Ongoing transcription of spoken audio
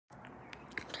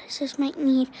guys, this might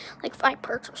need like 5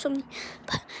 parts or something,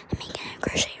 but I'm making a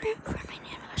crochet room for my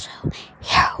Nana, so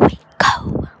here we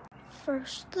go.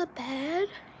 First the bed,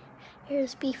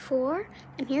 here's before,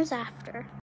 and here's after.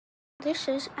 This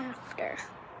is after.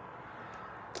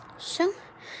 So,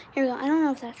 here we go. I don't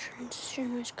know if that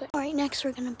transition was good. Alright, next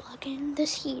we're gonna plug in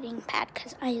this heating pad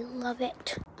because I love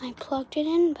it. I plugged it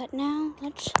in, but now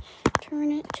let's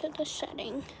turn it to the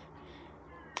setting.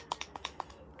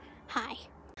 Hi.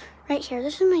 Right here,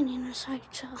 this is my Nana's side,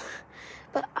 so,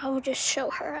 but I will just show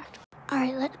her after.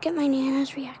 Alright, let's get my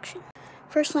Nana's reaction.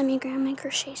 First, let me grab my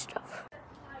crochet stuff.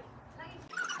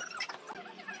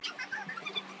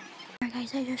 Alright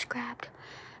guys, I just grabbed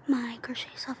my crochet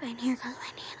stuff, and here goes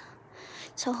my Nana.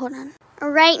 So hold on.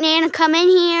 Alright, Nana, come in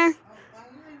here.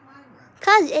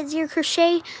 Cause it's your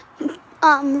crochet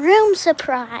room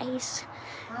surprise.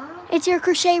 Huh? It's your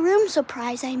crochet room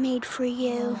surprise I made for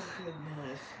you. Oh,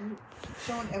 goodness.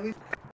 Showing every